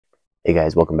Hey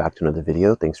guys, welcome back to another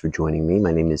video. Thanks for joining me.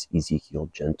 My name is Ezekiel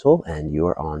Gentle and you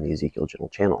are on the Ezekiel Gentle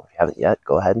channel. If you haven't yet,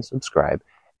 go ahead and subscribe.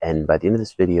 And by the end of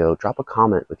this video, drop a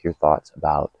comment with your thoughts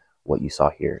about what you saw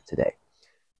here today.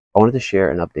 I wanted to share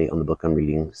an update on the book I'm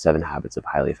reading, 7 Habits of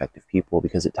Highly Effective People,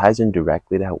 because it ties in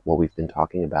directly to what we've been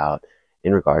talking about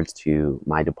in regards to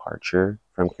my departure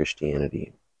from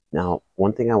Christianity. Now,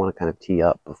 one thing I want to kind of tee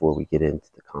up before we get into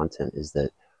the content is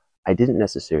that I didn't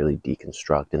necessarily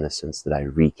deconstruct in the sense that I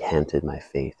recanted my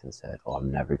faith and said, oh,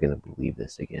 I'm never going to believe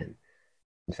this again.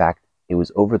 In fact, it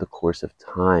was over the course of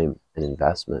time and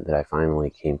investment that I finally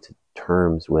came to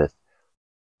terms with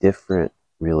different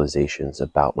realizations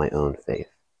about my own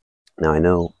faith. Now, I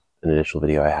know an initial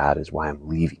video I had is why I'm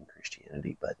leaving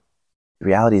Christianity, but the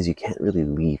reality is you can't really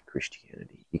leave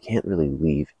Christianity. You can't really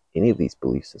leave any of these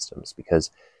belief systems,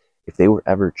 because if they were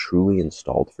ever truly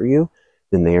installed for you,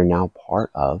 then they are now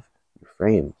part of your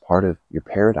frame, part of your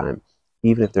paradigm,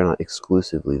 even if they're not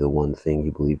exclusively the one thing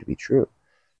you believe to be true.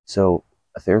 So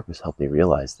a therapist helped me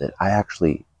realize that I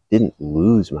actually didn't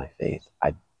lose my faith.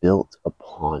 I built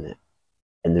upon it.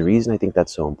 And the reason I think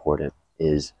that's so important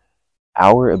is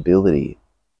our ability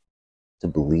to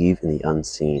believe in the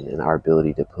unseen and our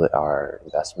ability to put our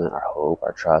investment, our hope,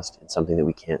 our trust in something that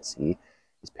we can't see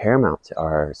is paramount to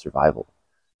our survival,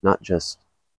 not just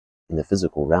in the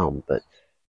physical realm, but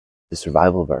the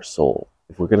survival of our soul.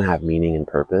 If we're going to have meaning and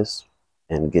purpose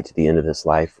and get to the end of this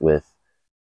life with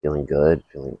feeling good,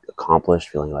 feeling accomplished,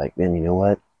 feeling like, man, you know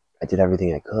what? I did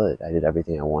everything I could. I did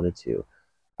everything I wanted to.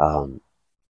 Then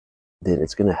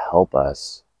it's going to help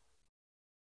us.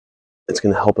 It's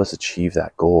going to help us achieve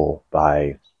that goal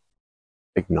by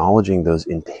acknowledging those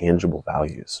intangible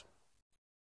values.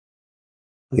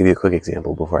 I'll give you a quick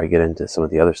example before I get into some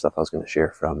of the other stuff I was going to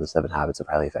share from the 7 Habits of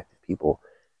Highly Effective People.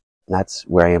 And that's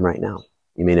where I am right now.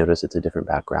 You may notice it's a different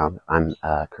background. I'm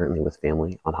currently with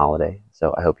family on holiday,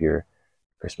 so I hope your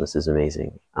Christmas is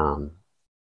amazing.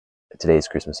 Today is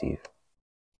Christmas Eve,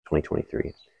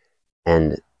 2023.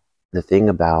 And the thing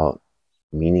about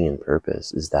meaning and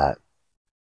purpose is that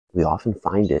we often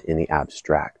find it in the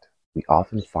abstract. We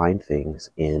often find things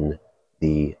in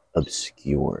the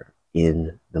obscure,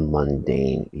 in the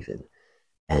mundane even.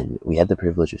 And we had the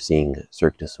privilege of seeing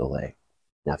Cirque du Soleil.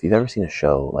 Now, if you've ever seen a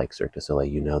show like Cirque du Soleil,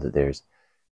 you know that there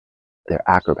are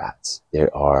acrobats,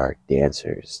 there are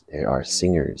dancers, there are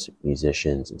singers,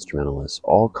 musicians, instrumentalists,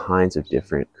 all kinds of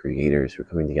different creators who are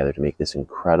coming together to make this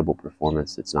incredible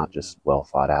performance that's not just well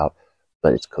thought out,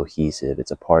 but it's cohesive,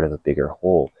 it's a part of a bigger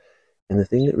whole. And the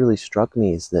thing that really struck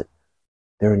me is that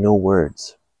there are no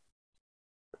words.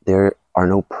 There are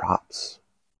no props.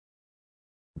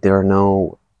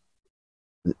 There's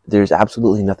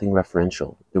absolutely nothing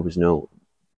referential. There was no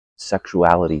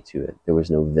sexuality to it. There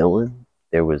was no villain.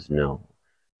 There was no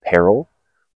peril.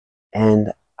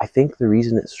 And I think the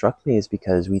reason it struck me is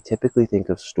because we typically think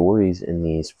of stories in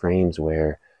these frames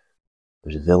where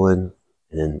there's a villain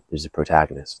and then there's a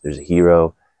protagonist. There's a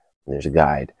hero and there's a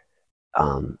guide.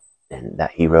 And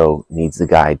that hero needs the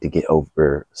guide to get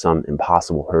over some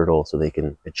impossible hurdle so they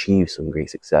can achieve some great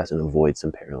success and avoid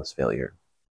some perilous failure.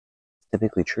 It's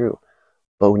typically true.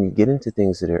 But when you get into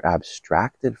things that are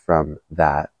abstracted from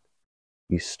that,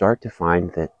 you start to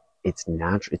find that it's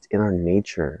natural, it's in our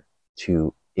nature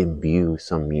to imbue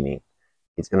some meaning.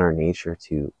 It's in our nature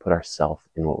to put ourselves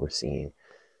in what we're seeing.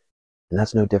 And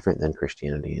that's no different than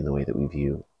Christianity in the way that we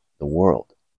view the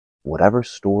world. Whatever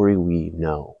story we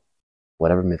know,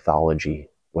 whatever mythology,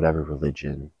 whatever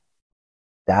religion,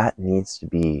 that needs to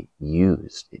be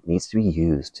used. It needs to be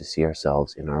used to see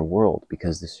ourselves in our world,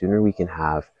 because the sooner we can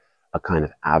have a kind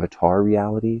of avatar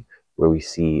reality where we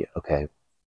see, okay,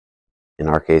 in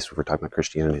our case, if we're talking about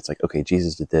Christianity, it's like, okay,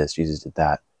 Jesus did this, Jesus did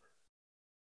that.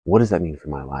 What does that mean for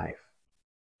my life?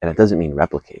 And it doesn't mean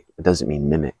replicate. It doesn't mean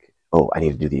mimic. Oh, I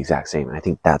need to do the exact same. And I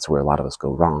think that's where a lot of us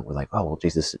go wrong. We're like, oh, well,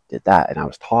 Jesus did that. And I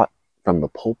was taught from the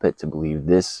pulpit to believe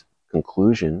this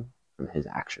conclusion from his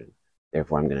action.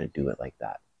 Therefore, I'm going to do it like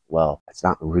that. Well, it's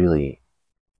not really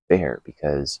fair,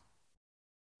 because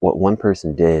what one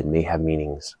person did may have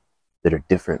meanings that are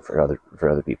different for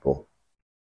other people.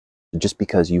 Just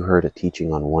because you heard a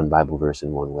teaching on one Bible verse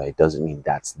in one way doesn't mean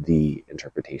that's the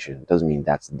interpretation. It doesn't mean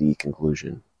that's the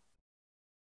conclusion.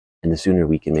 And the sooner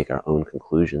we can make our own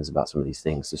conclusions about some of these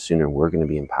things, the sooner we're going to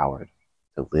be empowered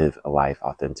to live a life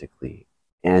authentically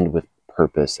and with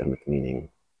purpose and with meaning.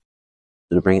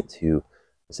 So to bring it to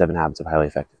the 7 Habits of Highly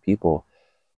Effective People,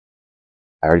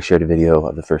 I already shared a video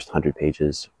of the first 100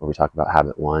 pages where we talk about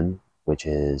habit 1, which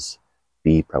is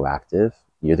be proactive.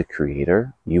 You're the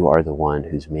creator. You are the one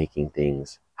who's making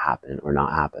things happen or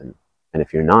not happen. And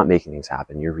if you're not making things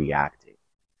happen, you're reacting.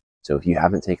 So if you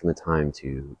haven't taken the time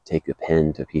to take a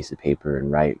pen to a piece of paper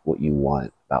and write what you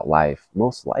want about life,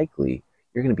 most likely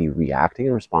you're going to be reacting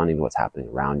and responding to what's happening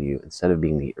around you instead of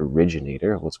being the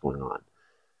originator of what's going on.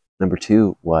 Number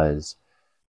two was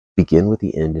begin with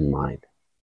the end in mind.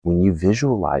 When you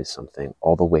visualize something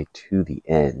all the way to the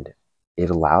end, it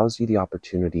allows you the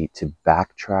opportunity to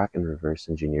backtrack and reverse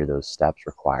engineer those steps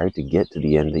required to get to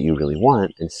the end that you really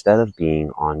want, instead of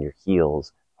being on your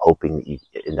heels hoping that you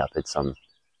end up at some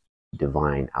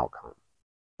divine outcome.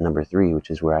 Number three, which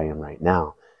is where I am right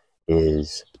now,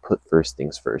 is put first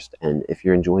things first. And if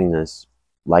you're enjoying this,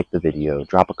 like the video,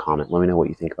 drop a comment, let me know what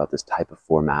you think about this type of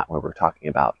format where we're talking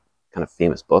about kind of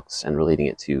famous books and relating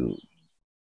it to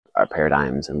our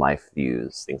paradigms and life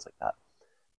views, things like that.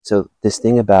 So this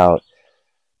thing about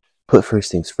put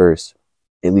first things first,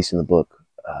 at least in the book,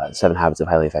 7 Habits of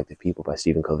Highly Effective People by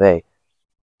Stephen Covey,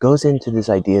 goes into this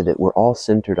idea that we're all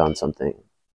centered on something.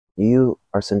 You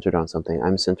are centered on something,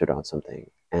 I'm centered on something.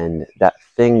 And that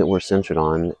thing that we're centered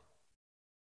on,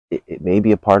 it may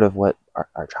be a part of what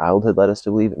our childhood led us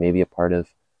to believe, it may be a part of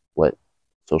what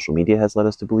social media has led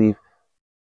us to believe,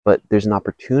 but there's an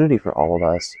opportunity for all of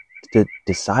us to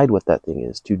decide what that thing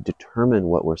is, to determine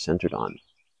what we're centered on.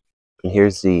 And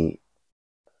here's the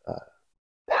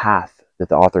path that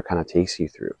the author kind of takes you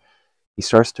through. He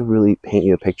starts to really paint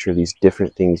you a picture of these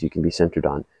different things you can be centered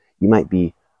on. You might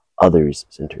be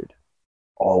others-centered,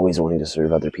 always wanting to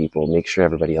serve other people, make sure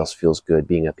everybody else feels good,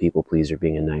 being a people pleaser,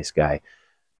 being a nice guy.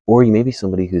 Or you may be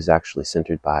somebody who's actually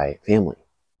centered by family.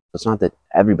 So it's not that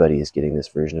everybody is getting this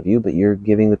version of you, but you're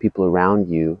giving the people around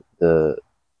you the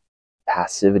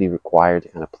passivity required to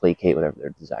kind of placate whatever their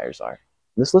desires are.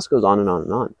 And this list goes on and on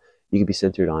and on. You could be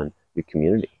centered on your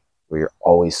community, where you're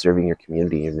always serving your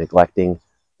community, you're neglecting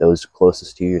those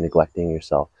closest to you, you're neglecting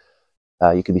yourself.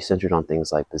 You could be centered on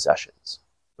things like possessions.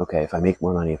 Okay, if I make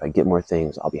more money, if I get more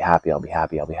things, I'll be happy, I'll be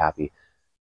happy, I'll be happy.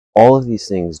 All of these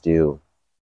things do,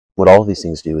 what all of these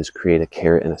things do is create a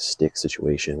carrot and a stick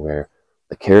situation where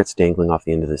the carrot's dangling off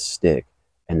the end of the stick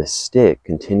and the stick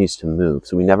continues to move.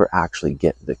 So we never actually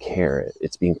get the carrot.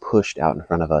 It's being pushed out in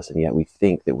front of us, and yet we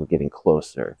think that we're getting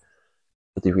closer.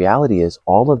 But the reality is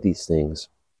all of these things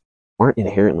aren't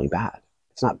inherently bad.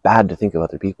 It's not bad to think of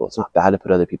other people. It's not bad to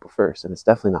put other people first. And it's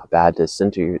definitely not bad to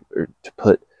center or to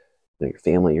put your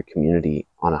family, your community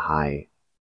on a high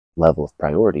level of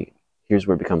priority. Here's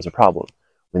where it becomes a problem.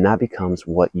 When that becomes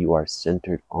what you are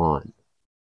centered on,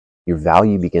 your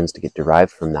value begins to get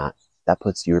derived from that. That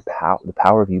puts the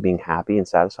power of you being happy and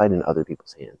satisfied in other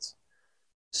people's hands.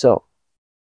 So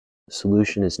the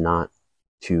solution is not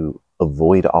to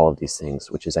avoid all of these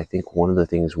things, which is, I think, one of the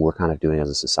things we're kind of doing as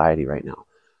a society right now.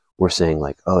 We're saying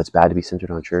like, oh, it's bad to be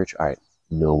centered on church. All right,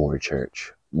 no more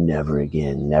church. Never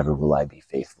again. Never will I be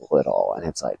faithful at all. And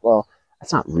it's like, well,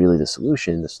 that's not really the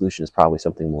solution. The solution is probably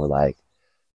something more like,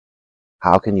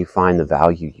 how can you find the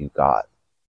value you got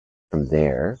from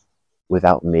there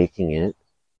without making it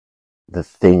the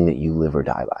thing that you live or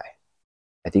die by?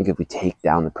 I think if we take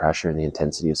down the pressure and the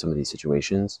intensity of some of these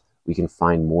situations, we can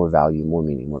find more value, more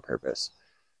meaning, more purpose.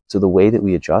 So the way that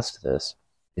we adjust this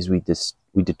is we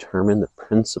determine the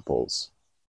principles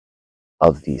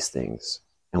of these things,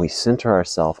 and we center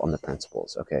ourselves on the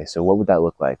principles. Okay, so what would that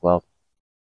look like? Well,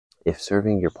 if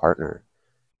serving your partner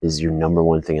is your number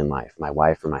one thing in life, my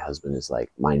wife or my husband is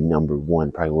like my number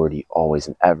one priority always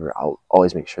and ever. I'll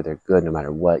always make sure they're good no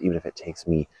matter what, even if it takes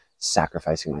me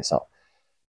sacrificing myself.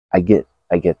 I get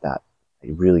that. I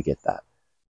really get that.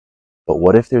 But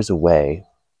what if there's a way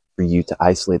for you to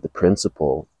isolate the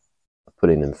principle of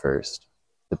putting them first,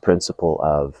 the principle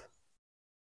of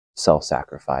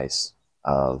self-sacrifice,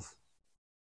 of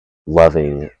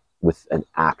loving with an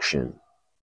action?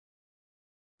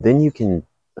 Then you can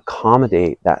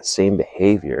accommodate that same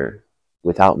behavior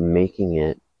without making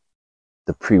it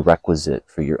the prerequisite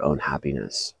for your own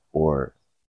happiness or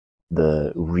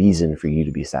the reason for you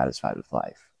to be satisfied with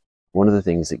life. One of the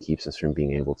things that keeps us from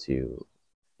being able to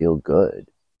feel good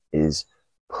is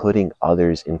putting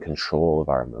others in control of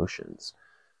our emotions.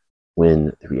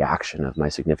 When the reaction of my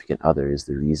significant other is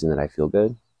the reason that I feel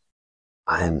good,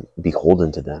 I'm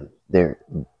beholden to them.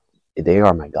 They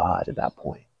are my God at that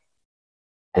point.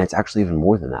 And it's actually even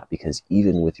more than that, because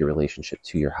even with your relationship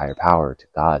to your higher power, to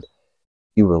God,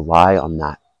 you rely on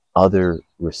that other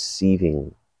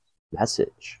receiving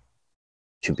message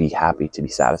to be happy, to be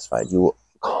satisfied. You will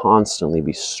constantly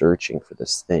be searching for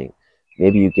this thing.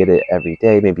 Maybe you get it every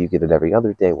day, maybe you get it every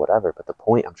other day, whatever. But the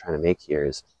point I'm trying to make here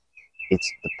is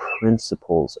it's the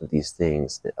principles of these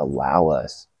things that allow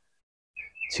us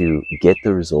to get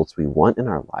the results we want in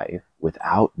our life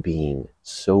without being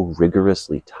so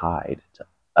rigorously tied to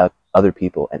other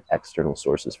people and external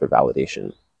sources for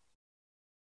validation.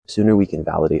 The sooner we can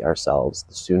validate ourselves,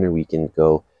 the sooner we can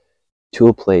go to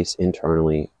a place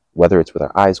internally, whether it's with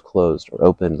our eyes closed or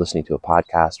open, listening to a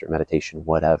podcast or meditation,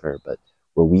 whatever, but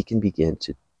where we can begin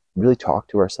to really talk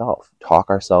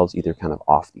ourselves either kind of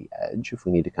off the edge if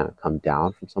we need to kind of come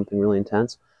down from something really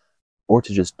intense, or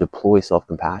to just deploy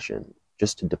self-compassion,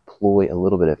 just to deploy a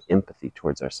little bit of empathy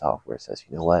towards ourselves, where it says,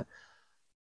 you know what,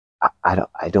 I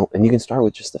don't, and you can start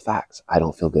with just the facts. I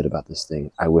don't feel good about this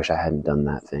thing. I wish I hadn't done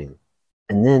that thing.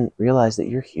 And then realize that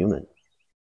you're human.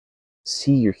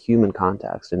 See your human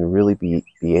context and really be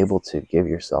able to give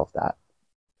yourself that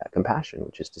compassion,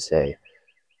 which is to say,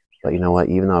 but you know what,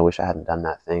 even though I wish I hadn't done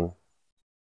that thing,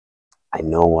 I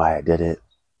know why I did it.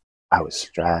 I was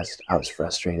stressed. I was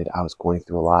frustrated. I was going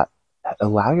through a lot.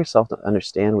 Allow yourself to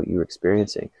understand what you're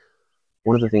experiencing.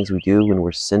 One of the things we do when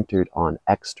we're centered on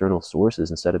external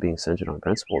sources instead of being centered on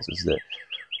principles is that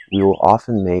we will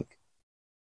often make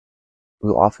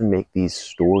these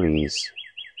stories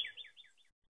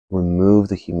remove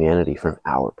the humanity from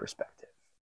our perspective.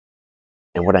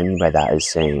 And what I mean by that is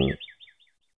saying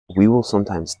we will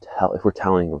sometimes tell, if we're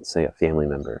telling, let's say, a family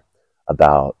member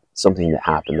about something that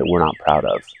happened that we're not proud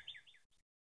of,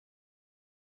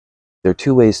 there are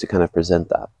two ways to kind of present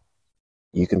that.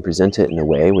 You can present it in a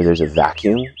way where there's a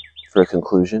vacuum for a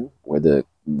conclusion, where the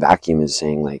vacuum is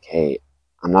saying like, hey,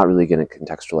 I'm not really going to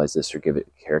contextualize this or give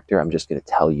it character. I'm just going to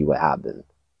tell you what happened.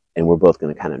 And we're both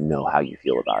going to kind of know how you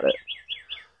feel about it.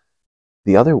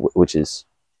 The other, which is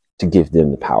to give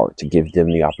them the power, to give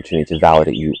them the opportunity to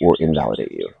validate you or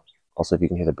invalidate you. Also, if you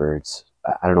can hear the birds,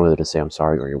 I don't know whether to say I'm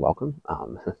sorry or you're welcome.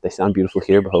 They sound beautiful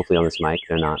here, but hopefully on this mic,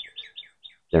 they're not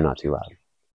too loud.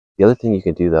 The other thing you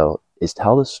can do, though, is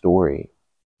tell the story,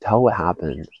 tell what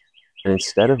happened, and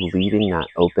instead of leaving that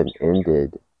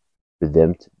open-ended for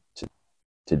them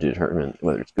to determine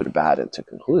whether it's good or bad and to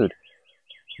conclude,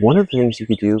 one of the things you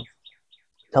could do,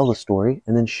 tell the story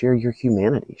and then share your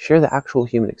humanity. Share the actual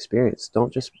human experience.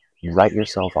 Don't just write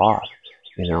yourself off.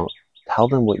 Tell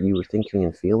them what you were thinking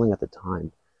and feeling at the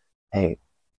time. Hey,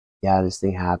 yeah, this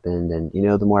thing happened, and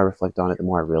the more I reflect on it, the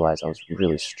more I realize I was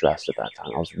really stressed at that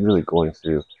time. I was really going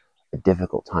through a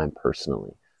difficult time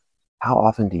personally. How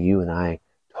often do you and I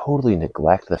totally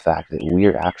neglect the fact that we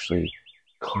are actually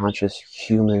conscious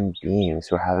human beings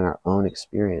who are having our own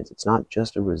experience? It's not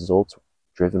just a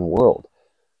results-driven world.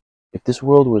 If this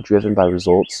world were driven by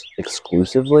results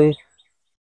exclusively,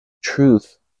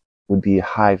 truth would be a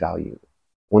high value.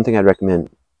 One thing I'd recommend,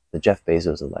 the Jeff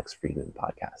Bezos and Lex Fridman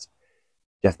podcast.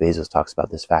 Jeff Bezos talks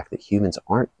about this fact that humans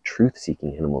aren't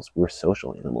truth-seeking animals, we're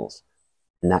social animals.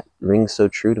 And that rings so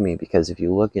true to me because if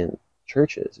you look in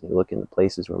churches, and you look in the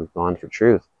places where we've gone for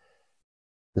truth,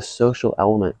 the social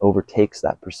element overtakes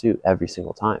that pursuit every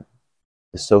single time.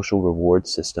 The social reward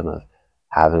system of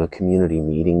having a community,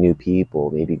 meeting new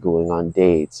people, maybe going on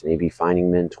dates, maybe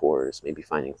finding mentors, maybe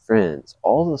finding friends,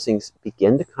 all those things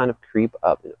begin to kind of creep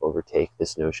up and overtake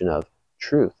this notion of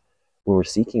truth. When we're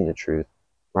seeking the truth,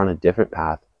 we're on a different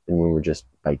path than when we're just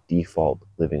by default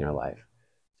living our life.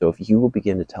 So if you will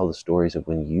begin to tell the stories of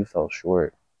when you fell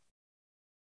short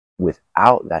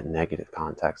without that negative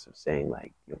context of saying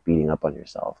like, beating up on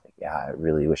yourself, like, yeah, I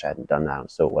really wish I hadn't done that, I'm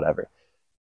so whatever.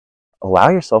 Allow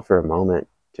yourself for a moment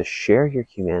to share your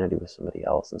humanity with somebody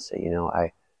else and say,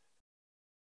 I,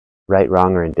 right,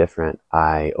 wrong, or indifferent,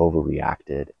 I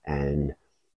overreacted. And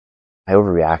I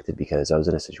overreacted because I was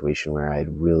in a situation where I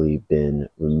had really been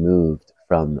removed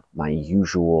from my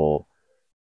usual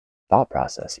thought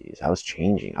processes. I was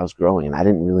changing, I was growing, and I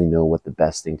didn't really know what the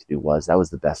best thing to do was. That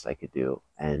was the best I could do.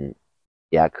 And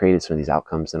yeah, it created some of these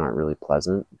outcomes that aren't really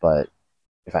pleasant, but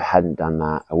if I hadn't done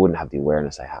that, I wouldn't have the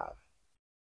awareness I have.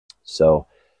 So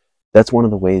that's one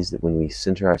of the ways that when we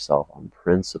center ourselves on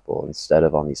principle instead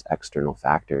of on these external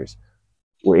factors,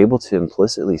 we're able to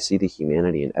implicitly see the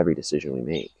humanity in every decision we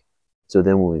make. So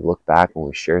then when we look back, when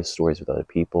we share stories with other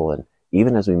people, and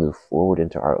even as we move forward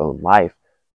into our own life,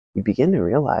 we begin to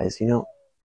realize,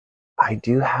 I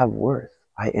do have worth.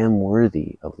 I am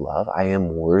worthy of love. I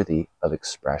am worthy of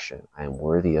expression. I am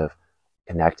worthy of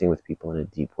connecting with people in a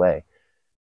deep way,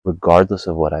 regardless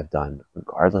of what I've done,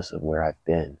 regardless of where I've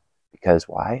been. Because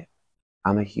why?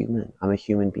 I'm a human. I'm a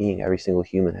human being. Every single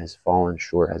human has fallen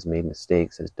short, has made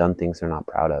mistakes, has done things they're not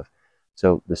proud of.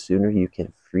 So the sooner you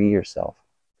can free yourself,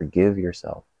 forgive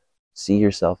yourself, see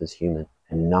yourself as human,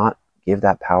 and not give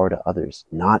that power to others,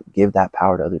 not give that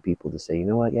power to other people to say, you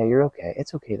know what, yeah, you're okay.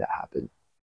 It's okay that happened.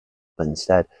 But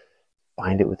instead,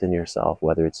 find it within yourself,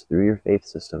 whether it's through your faith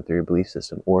system, through your belief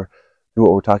system, or through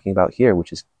what we're talking about here,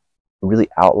 which is really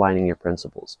outlining your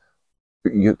principles.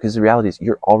 Because the reality is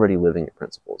you're already living your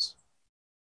principles.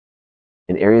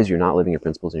 In areas you're not living your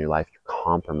principles in your life, you're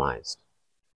compromised.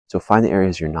 So find the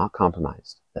areas you're not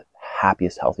compromised, the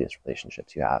happiest, healthiest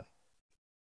relationships you have.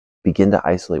 Begin to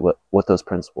isolate what those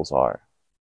principles are.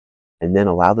 And then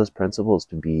allow those principles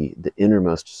to be the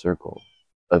innermost circle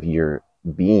of your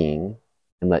being,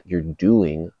 and let your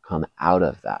doing come out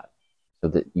of that, so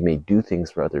that you may do things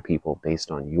for other people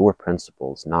based on your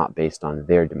principles, not based on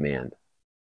their demand.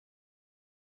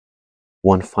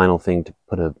 One final thing to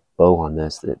put a bow on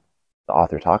this that the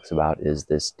author talks about is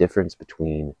this difference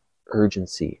between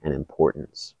urgency and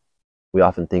importance. We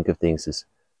often think of things as,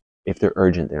 if they're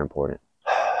urgent, they're important.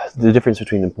 The difference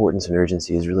between importance and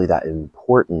urgency is really that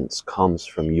importance comes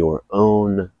from your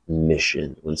own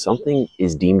mission. When something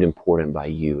is deemed important by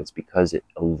you, it's because it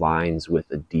aligns with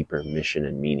a deeper mission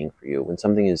and meaning for you. When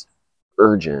something is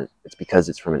urgent, it's because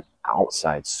it's from an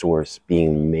outside source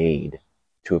being made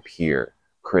to appear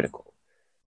critical.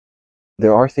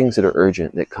 There are things that are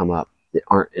urgent that come up that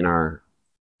aren't in our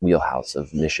wheelhouse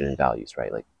of mission and values,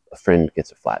 right? Like a friend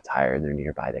gets a flat tire and they're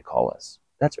nearby, they call us.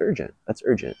 That's urgent. That's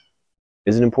urgent.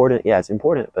 Is it important? Yeah, it's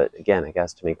important. But again, I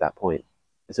guess to make that point,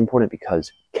 it's important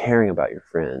because caring about your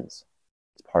friends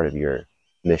is part of your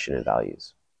mission and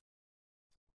values.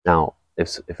 Now,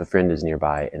 if a friend is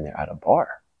nearby and they're at a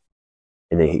bar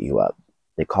and they hit you up,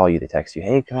 they call you, they text you,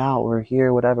 hey, come out, we're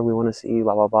here, whatever, we want to see you,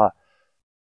 blah, blah, blah,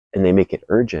 and they make it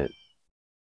urgent,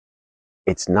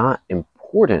 it's not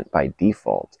important by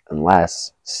default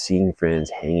unless seeing friends,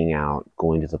 hanging out,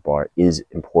 going to the bar is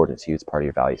important to you. It's part of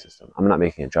your value system. I'm not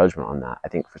making a judgment on that. I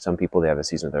think for some people, they have a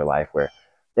season of their life where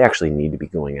they actually need to be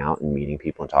going out and meeting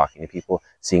people and talking to people,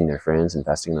 seeing their friends,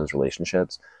 investing in those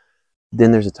relationships.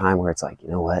 Then there's a time where it's like, you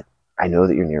know what? I know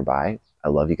that you're nearby. I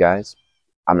love you guys.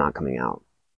 I'm not coming out.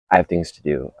 I have things to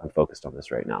do. I'm focused on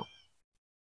this right now.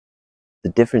 The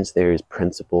difference there is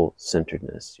principle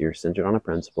centeredness. You're centered on a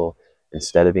principle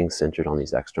instead of being centered on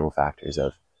these external factors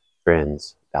of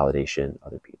friends, validation,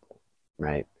 other people,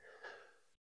 right?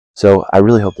 So I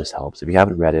really hope this helps. If you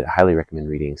haven't read it, I highly recommend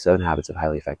reading 7 Habits of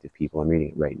Highly Effective People. I'm reading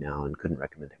it right now and couldn't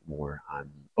recommend it more.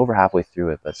 I'm over halfway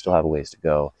through it, but still have a ways to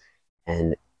go.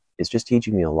 And it's just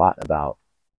teaching me a lot about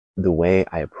the way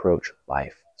I approach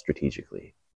life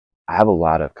strategically. I have a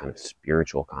lot of kind of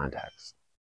spiritual context,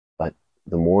 but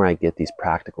the more I get these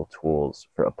practical tools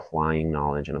for applying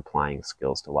knowledge and applying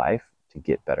skills to life to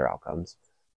get better outcomes,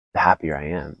 the happier I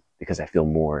am, because I feel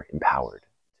more empowered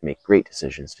to make great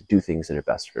decisions, to do things that are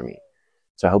best for me.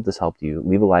 So I hope this helped you.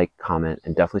 Leave a like, comment,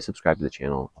 and definitely subscribe to the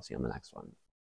channel. I'll see you on the next one.